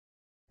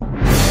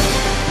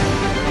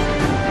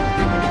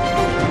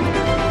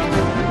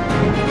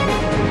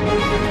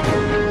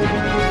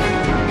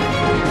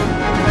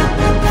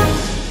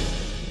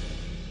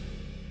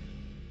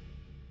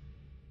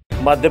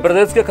मध्य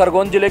प्रदेश के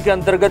खरगोन जिले के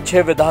अंतर्गत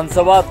 6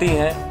 विधानसभा आती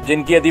हैं,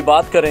 जिनकी यदि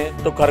बात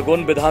करें तो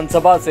खरगोन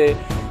विधानसभा से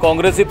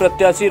कांग्रेसी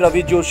प्रत्याशी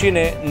रवि जोशी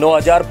ने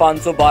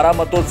 9,512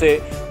 मतों से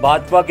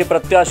भाजपा के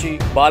प्रत्याशी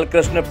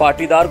बालकृष्ण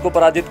पाटीदार को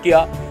पराजित किया।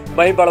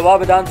 वहीं बड़वा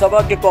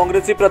विधानसभा के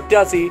कांग्रेसी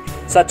प्रत्याशी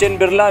सचिन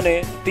बिरला ने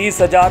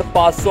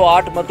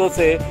 30,508 मतों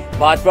से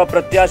भाजपा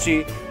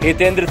प्रत्याशी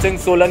हितेंद्र सिंह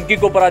सोलंकी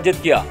को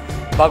पराजित किया।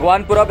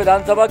 भगवानपुरा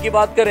विधानसभा की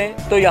बात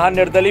करें तो यहां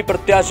निर्दलीय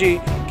प्रत्याशी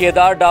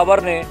केदार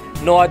डावर ने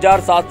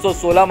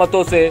 9,716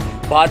 मतों से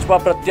भाजपा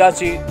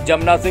प्रत्याशी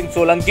जमुना सिंह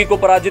सोलंकी को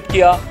पराजित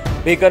किया।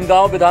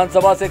 भीकनगांव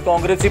विधानसभा से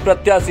कांग्रेसी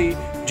प्रत्याशी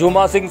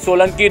झूमा सिंह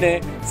सोलंकी ने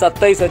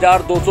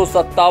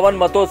 27,257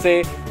 मतों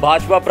से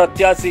भाजपा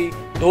प्रत्याशी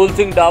धूल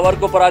सिंह डावर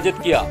को पराजित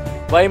किया।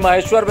 वहीं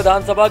महेश्वर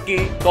विधानसभा की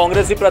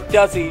कांग्रेसी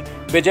प्रत्याशी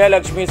विजय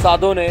लक्ष्मी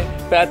साधो ने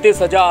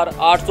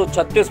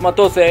 35,836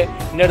 मतों से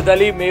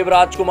निर्दलीय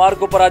मेवराज कुमार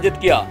को पराजित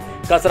किया।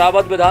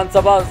 कसरावत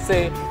विधानसभा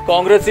से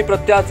कांग्रेसी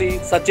प्रत्याशी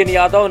सचिन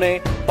यादव ने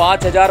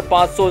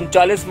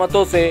 5,539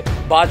 मतों से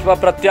भाजपा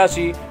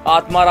प्रत्याशी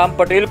आत्माराम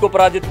पटेल को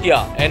पराजित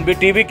किया।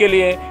 एनबीटीवी के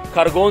लिए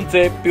खरगोन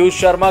से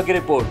पीयूष शर्मा की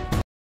रिपोर्ट।